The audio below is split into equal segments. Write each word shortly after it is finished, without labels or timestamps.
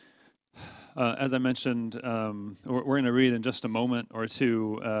As I mentioned, we're going to read in just a moment or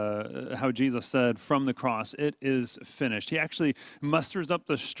two how Jesus said from the cross, "It is finished." He actually musters up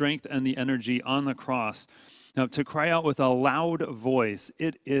the strength and the energy on the cross to cry out with a loud voice,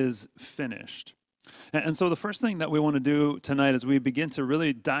 "It is finished." And so the first thing that we want to do tonight as we begin to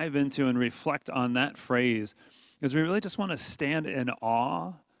really dive into and reflect on that phrase is we really just want to stand in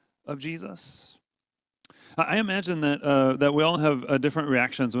awe of Jesus. I imagine that we all have different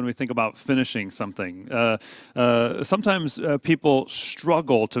reactions when we think about finishing something. Sometimes people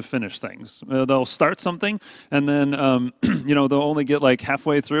struggle to finish things. They'll start something, and then they'll only get like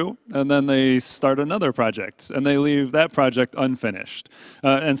halfway through, and then they start another project, and they leave that project unfinished.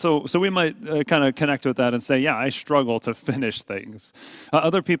 And so we might kind of connect with that and say, yeah, I struggle to finish things.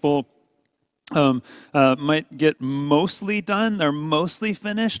 Other people might get mostly done, they're mostly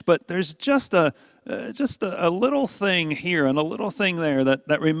finished, but there's just a little thing here and a little thing there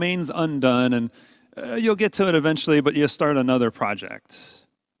that remains undone, and you'll get to it eventually, but you start another project.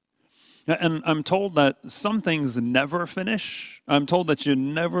 And I'm told that some things never finish. I'm told that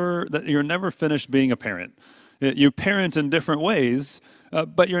you're never finished being a parent. You parent in different ways,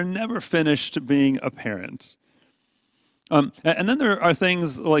 but you're never finished being a parent. And then there are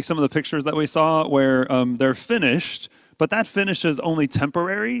things like some of the pictures that we saw where they're finished, but that finish is only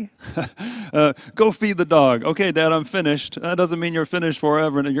temporary. Go feed the dog. Okay, Dad, I'm finished. That doesn't mean you're finished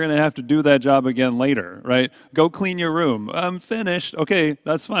forever, and you're going to have to do that job again later, right? Go clean your room. I'm finished. Okay,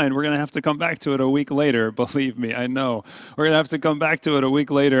 that's fine. We're going to have to come back to it a week later. Believe me, I know. We're going to have to come back to it a week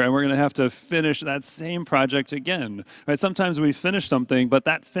later, and we're going to have to finish that same project again. Right? Sometimes we finish something, but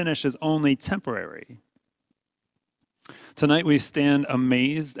that finish is only temporary. Tonight we stand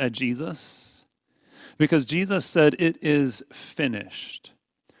amazed at Jesus because Jesus said, "It is finished.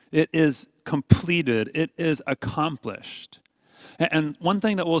 It is completed. It is accomplished." And one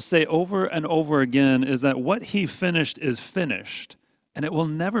thing that we'll say over and over again is that what he finished is finished, and it will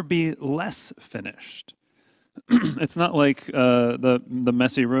never be less finished. It's not like the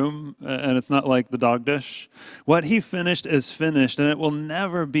messy room, and it's not like the dog dish. What he finished is finished, and it will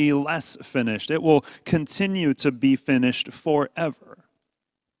never be less finished. It will continue to be finished forever.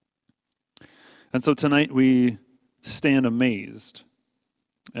 And so tonight we stand amazed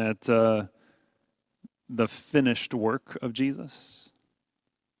at the finished work of Jesus.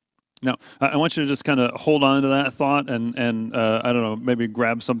 Now, I want you to just kind of hold on to that thought and I don't know, maybe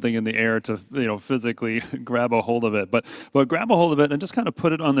grab something in the air to, physically grab a hold of it. But grab a hold of it and just kind of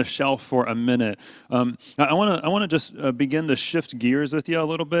put it on the shelf for a minute. I want to just begin to shift gears with you a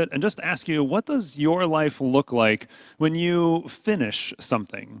little bit and just ask you, what does your life look like when you finish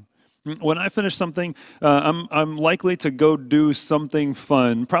something? When I finish something, I'm likely to go do something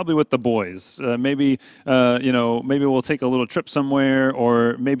fun, probably with the boys. Maybe we'll take a little trip somewhere,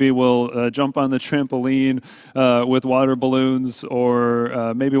 or maybe we'll jump on the trampoline with water balloons,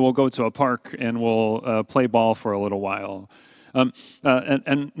 or maybe we'll go to a park and we'll play ball for a little while.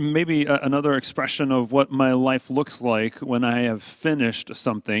 And maybe another expression of what my life looks like when I have finished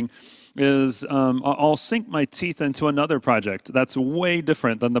something is I'll sink my teeth into another project that's way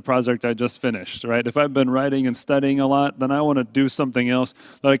different than the project I just finished, right? If I've been writing and studying a lot, then I want to do something else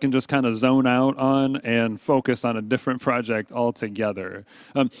that I can just kind of zone out on and focus on a different project altogether.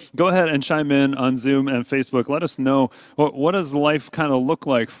 Go ahead and chime in on Zoom and Facebook. Let us know what does life kind of look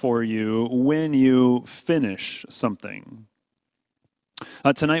like for you when you finish something.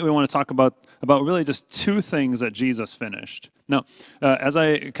 Tonight we want to talk about really just two things that Jesus finished. Now, as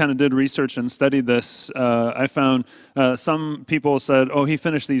I kind of did research and studied this, I found some people said, oh, he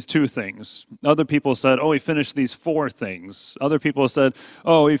finished these two things. Other people said, oh, he finished these four things. Other people said,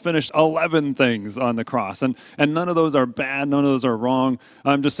 oh, he finished 11 things on the cross. And none of those are bad. None of those are wrong.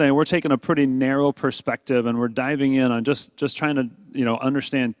 I'm just saying we're taking a pretty narrow perspective, and we're diving in on just trying to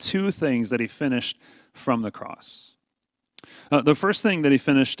understand two things that he finished from the cross. The first thing that he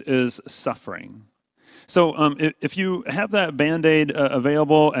finished is suffering. So if you have that Band-Aid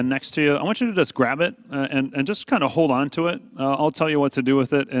available and next to you, I want you to just grab it and just kind of hold on to it. I'll tell you what to do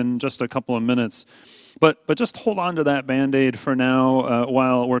with it in just a couple of minutes. But just hold on to that Band-Aid for now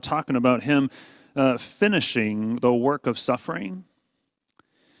while we're talking about him finishing the work of suffering.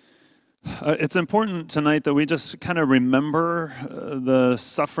 It's important tonight that we just kind of remember the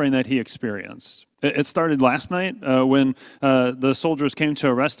suffering that he experienced. It started last night when the soldiers came to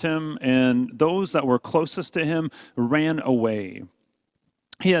arrest him, and those that were closest to him ran away.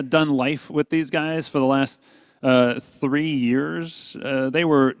 He had done life with these guys for the last 3 years. They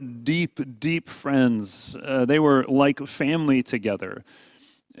were deep, deep friends. They were like family together.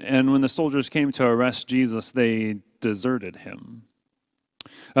 And when the soldiers came to arrest Jesus, they deserted him.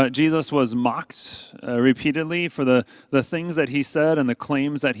 Jesus was mocked repeatedly for the things that he said and the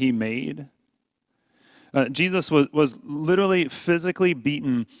claims that he made. Jesus was literally physically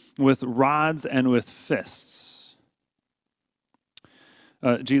beaten with rods and with fists.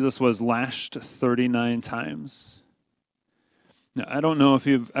 Jesus was lashed 39 times. Now, I don't know if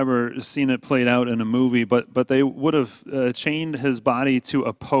you've ever seen it played out in a movie, but they would have chained his body to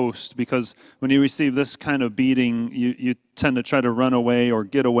a post, because when you receive this kind of beating, you tend to try to run away or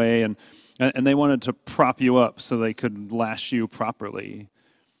get away, and they wanted to prop you up so they could lash you properly.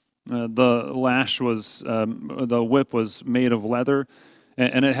 The whip was made of leather,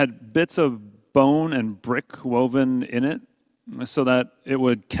 and it had bits of bone and brick woven in it, so that it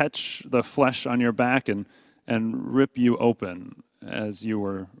would catch the flesh on your back and rip you open as you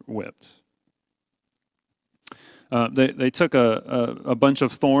were whipped. They took a bunch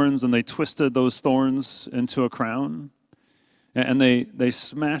of thorns and they twisted those thorns into a crown, and they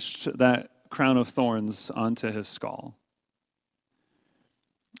smashed that crown of thorns onto his skull.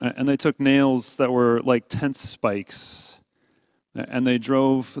 And they took nails that were like tent spikes, and they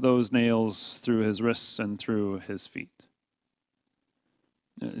drove those nails through his wrists and through his feet.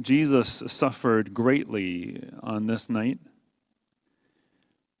 Jesus suffered greatly on this night.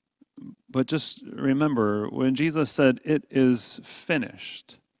 But just remember, when Jesus said, "It is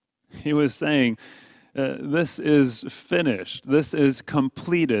finished," he was saying, this is finished. This is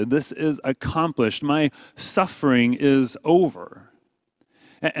completed. This is accomplished. My suffering is over.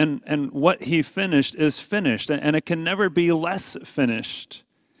 And what he finished is finished, and it can never be less finished.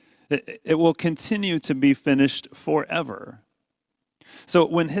 It will continue to be finished forever. So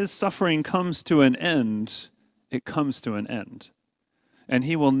when his suffering comes to an end, it comes to an end. And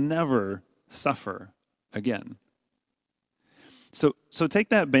he will never suffer again. So take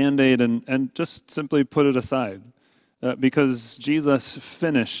that Band-Aid and just simply put it aside, because Jesus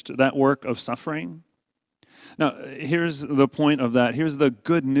finished that work of suffering. Now, here's the point of that. Here's the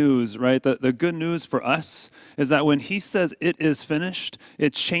good news, right? The good news for us is that when he says it is finished,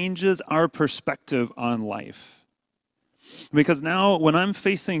 it changes our perspective on life. Because now when I'm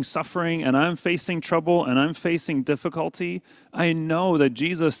facing suffering and I'm facing trouble and I'm facing difficulty, I know that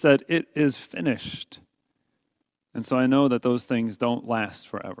Jesus said it is finished. And so I know that those things don't last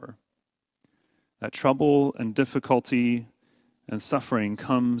forever. That trouble and difficulty and suffering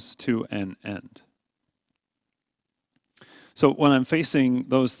comes to an end. So when I'm facing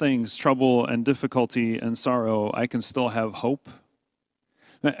those things, trouble and difficulty and sorrow, I can still have hope.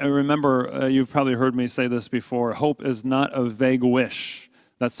 I remember, you've probably heard me say this before, hope is not a vague wish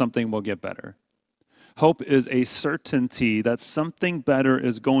that something will get better. Hope is a certainty that something better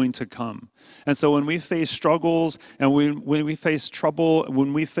is going to come. And so when we face struggles and when we face trouble,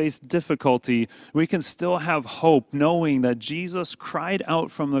 when we face difficulty, we can still have hope knowing that Jesus cried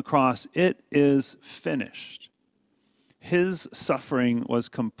out from the cross, "It is finished." His suffering was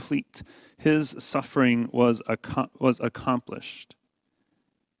complete. His suffering was accomplished.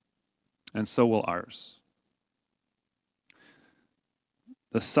 And so will ours.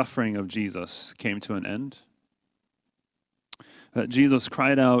 The suffering of Jesus came to an end. Jesus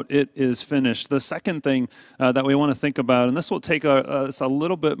cried out, "It is finished." The second thing that we want to think about, and this will take us a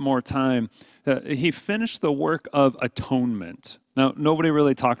little bit more time, he finished the work of atonement. Now, nobody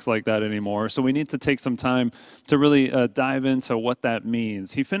really talks like that anymore, so we need to take some time to really dive into what that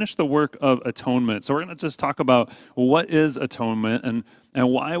means. He finished the work of atonement. So we're going to just talk about what is atonement and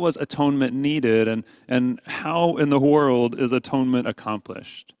why was atonement needed and how in the world is atonement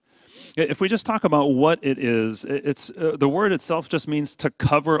accomplished. If we just talk about what it is, it's the word itself just means to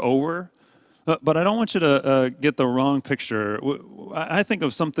cover over. But I don't want you to get the wrong picture. I think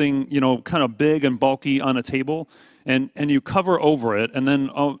of something, kind of big and bulky on a table, and you cover over it, and then,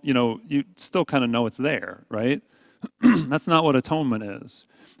 you still kind of know it's there, right? That's not what atonement is.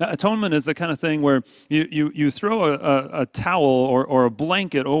 Atonement is the kind of thing where you throw a towel or a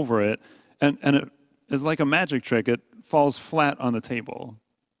blanket over it, and it is like a magic trick. It falls flat on the table,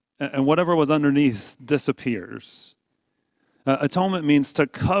 and whatever was underneath disappears. Atonement means to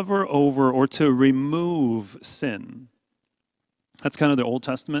cover over or to remove sin. That's kind of the Old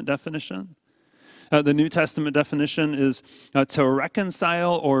Testament definition. The New Testament definition is to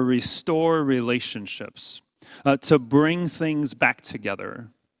reconcile or restore relationships, to bring things back together.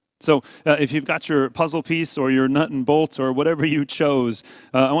 So if you've got your puzzle piece or your nut and bolts or whatever you chose,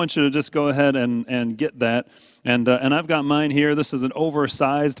 I want you to just go ahead and get that. And I've got mine here. This is an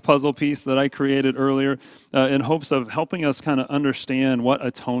oversized puzzle piece that I created earlier in hopes of helping us kind of understand what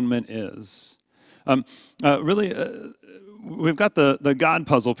atonement is. Really, we've got the God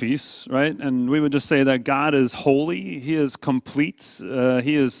puzzle piece, right? And we would just say that God is holy, He is complete,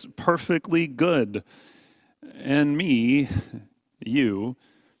 He is perfectly good. And me, you,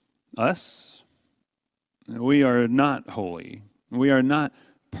 us, we are not holy. We are not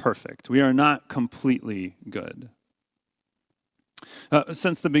perfect. We are not completely good.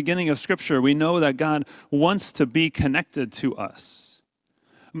 Since the beginning of Scripture, we know that God wants to be connected to us.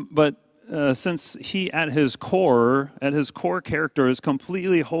 But since He at His core character is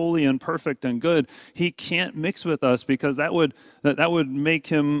completely holy and perfect and good, He can't mix with us because that would make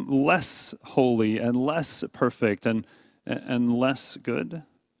Him less holy and less perfect and less good.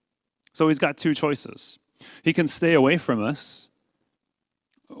 So He's got two choices. He can stay away from us,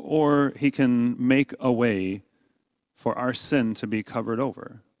 or He can make a way for our sin to be covered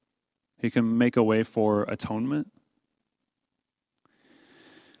over. He can make a way for atonement.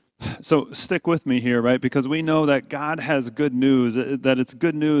 So stick with me here, right? Because we know that God has good news, that it's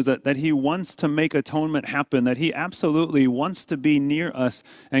good news that He wants to make atonement happen, that He absolutely wants to be near us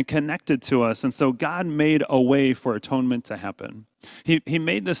and connected to us. And so God made a way for atonement to happen. He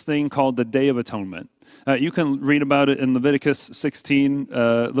made this thing called the Day of Atonement. You can read about it in Leviticus 16.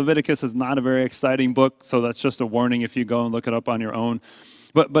 Leviticus is not a very exciting book, so that's just a warning if you go and look it up on your own.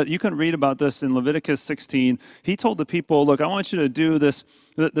 But you can read about this in Leviticus 16. He told the people, look, I want you to do this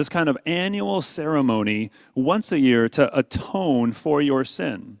kind of annual ceremony once a year to atone for your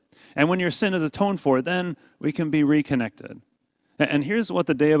sin. And when your sin is atoned for, then we can be reconnected. And here's what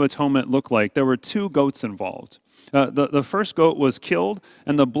the Day of Atonement looked like. There were 2 goats involved. The first goat was killed,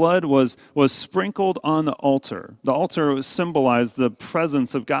 and the blood was sprinkled on the altar. The altar symbolized the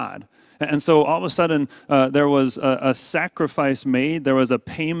presence of God. And so all of a sudden, there was a sacrifice made. There was a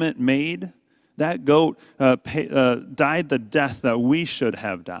payment made. That goat died the death that we should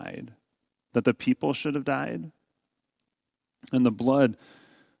have died, that the people should have died. And the blood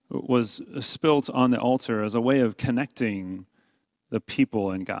was spilt on the altar as a way of connecting the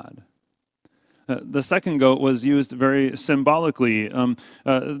people and God. The second goat was used very symbolically. The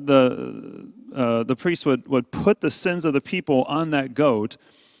priest would put the sins of the people on that goat,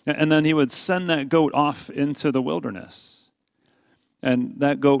 and then he would send that goat off into the wilderness. And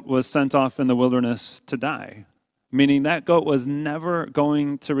that goat was sent off in the wilderness to die, meaning that goat was never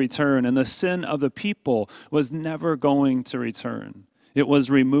going to return, and the sin of the people was never going to return. It was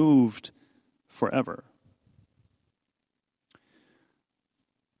removed forever.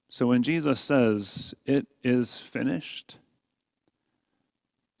 So when Jesus says, "It is finished,"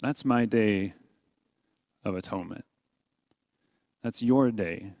 that's my day of atonement. That's your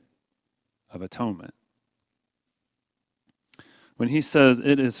day of atonement. When he says,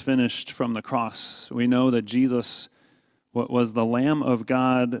 "It is finished" from the cross, we know that Jesus was the Lamb of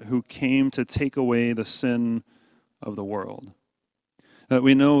God who came to take away the sin of the world.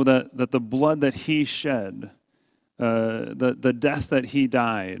 We know that the blood that he shed, the death that he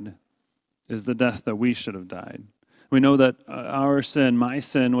died, is the death that we should have died. We know that our sin, my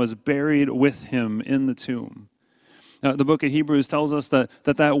sin, was buried with him in the tomb. The book of Hebrews tells us that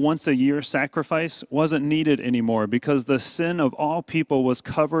once-a-year sacrifice wasn't needed anymore because the sin of all people was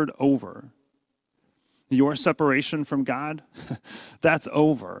covered over. Your separation from God, that's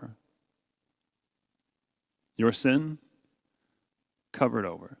over. Your sin, covered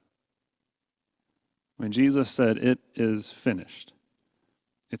over. When Jesus said, "It is finished,"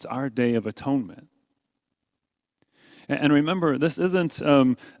 it's our day of atonement. And remember, this isn't,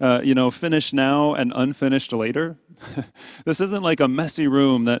 finished now and unfinished later. This isn't like a messy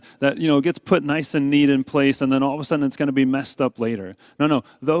room that gets put nice and neat in place, and then all of a sudden it's going to be messed up later. No.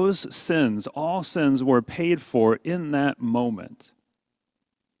 Those sins, all sins, were paid for in that moment.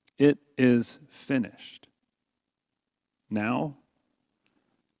 It is finished. Now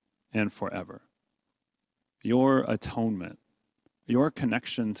and forever. Your atonement, your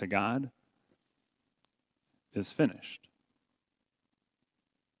connection to God, is finished.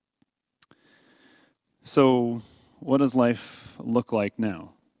 So, what does life look like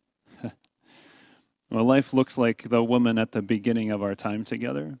now? Well, life looks like the woman at the beginning of our time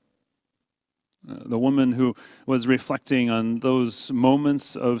together. The woman who was reflecting on those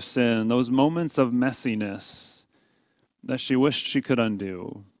moments of sin, those moments of messiness that she wished she could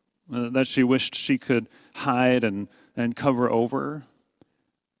undo, that she wished she could hide and cover over,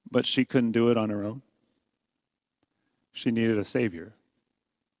 but she couldn't do it on her own. She needed a Savior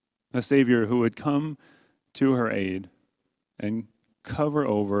who would come to her aid and cover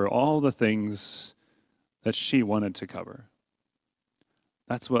over all the things that she wanted to cover.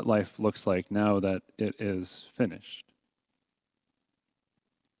 That's what life looks like now that it is finished.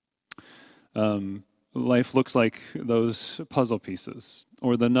 Life looks like those puzzle pieces,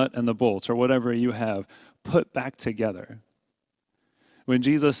 or the nut and the bolt, or whatever you have, put back together. When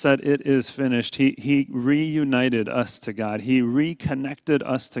Jesus said, "It is finished," he reunited us to God. He reconnected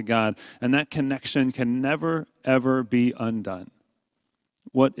us to God, and that connection can never, ever be undone.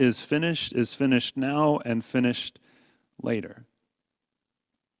 What is finished now and finished later.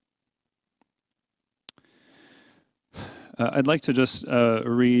 I'd like to just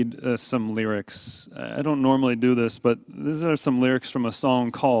read some lyrics. I don't normally do this, but these are some lyrics from a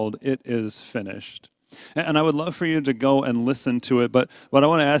song called "It Is Finished." And I would love for you to go and listen to it, but I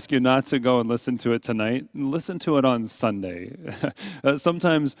want to ask you not to go and listen to it tonight. Listen to it on Sunday.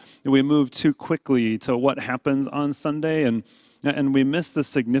 Sometimes we move too quickly to what happens on Sunday, and we miss the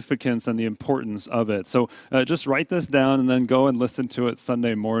significance and the importance of it. So just write this down and then go and listen to it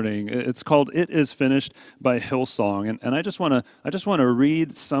Sunday morning. It's called "It Is Finished" by Hillsong. And I just want to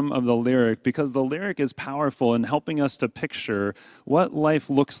read some of the lyric, because the lyric is powerful in helping us to picture what life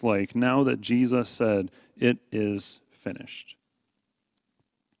looks like now that Jesus said, "It is finished."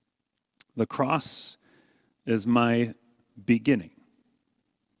 The cross is my beginning.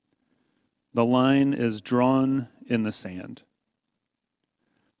 The line is drawn in the sand.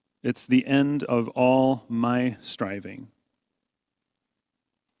 It's the end of all my striving.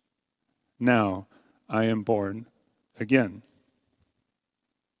 Now I am born again.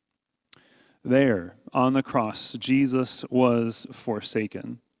 There, on the cross, Jesus was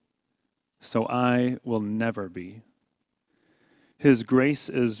forsaken, so I will never be. His grace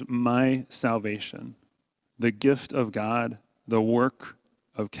is my salvation, the gift of God, the work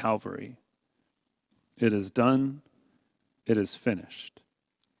of Calvary. It is done, it is finished.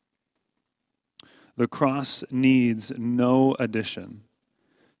 The cross needs no addition.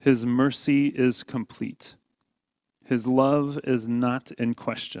 His mercy is complete. His love is not in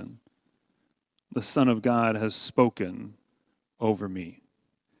question. The Son of God has spoken over me.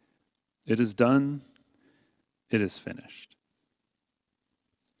 It is done. It is finished.